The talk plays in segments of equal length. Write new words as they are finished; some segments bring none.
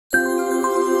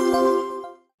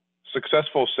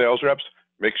Successful sales reps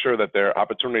make sure that their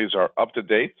opportunities are up to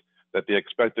date, that the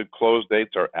expected close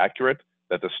dates are accurate,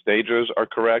 that the stages are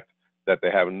correct, that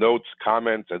they have notes,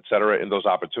 comments, etc. in those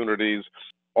opportunities.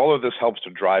 All of this helps to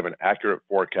drive an accurate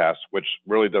forecast, which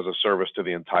really does a service to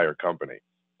the entire company.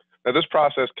 Now, this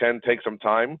process can take some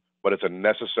time, but it's a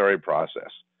necessary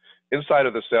process. Inside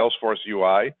of the Salesforce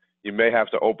UI, you may have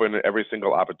to open every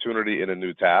single opportunity in a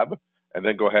new tab and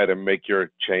then go ahead and make your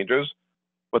changes.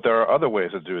 But there are other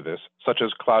ways to do this, such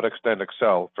as CloudExtend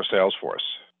Excel for Salesforce.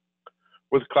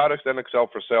 With CloudExtend Excel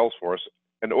for Salesforce,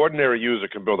 an ordinary user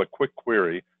can build a quick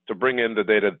query to bring in the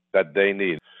data that they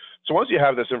need. So once you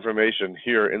have this information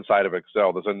here inside of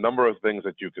Excel, there's a number of things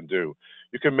that you can do.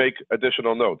 You can make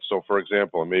additional notes. So for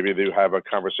example, maybe you have a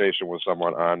conversation with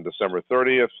someone on December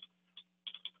 30th,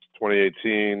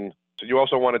 2018. So you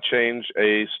also want to change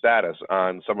a status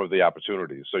on some of the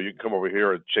opportunities. So you can come over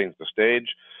here and change the stage.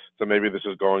 So maybe this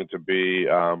is going to be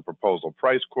proposal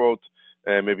price quote,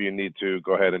 and maybe you need to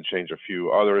go ahead and change a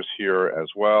few others here as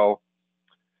well.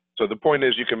 So the point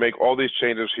is you can make all these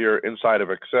changes here inside of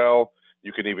Excel.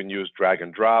 You can even use drag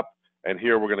and drop. And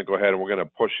here we're going to go ahead and we're going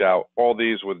to push out all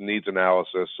these with needs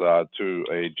analysis to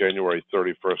a January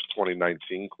 31st,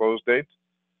 2019 close date.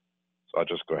 So I'll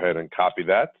just go ahead and copy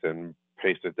that and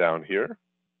paste it down here.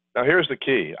 Now here's the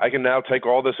key. I can now take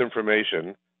all this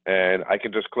information and I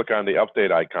can just click on the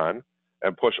update icon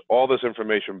and push all this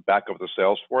information back up to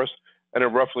Salesforce. And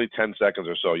in roughly 10 seconds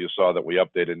or so, you saw that we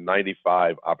updated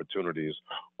 95 opportunities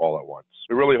all at once.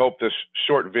 We really hope this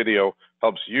short video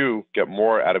helps you get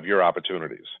more out of your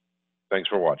opportunities. Thanks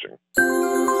for watching.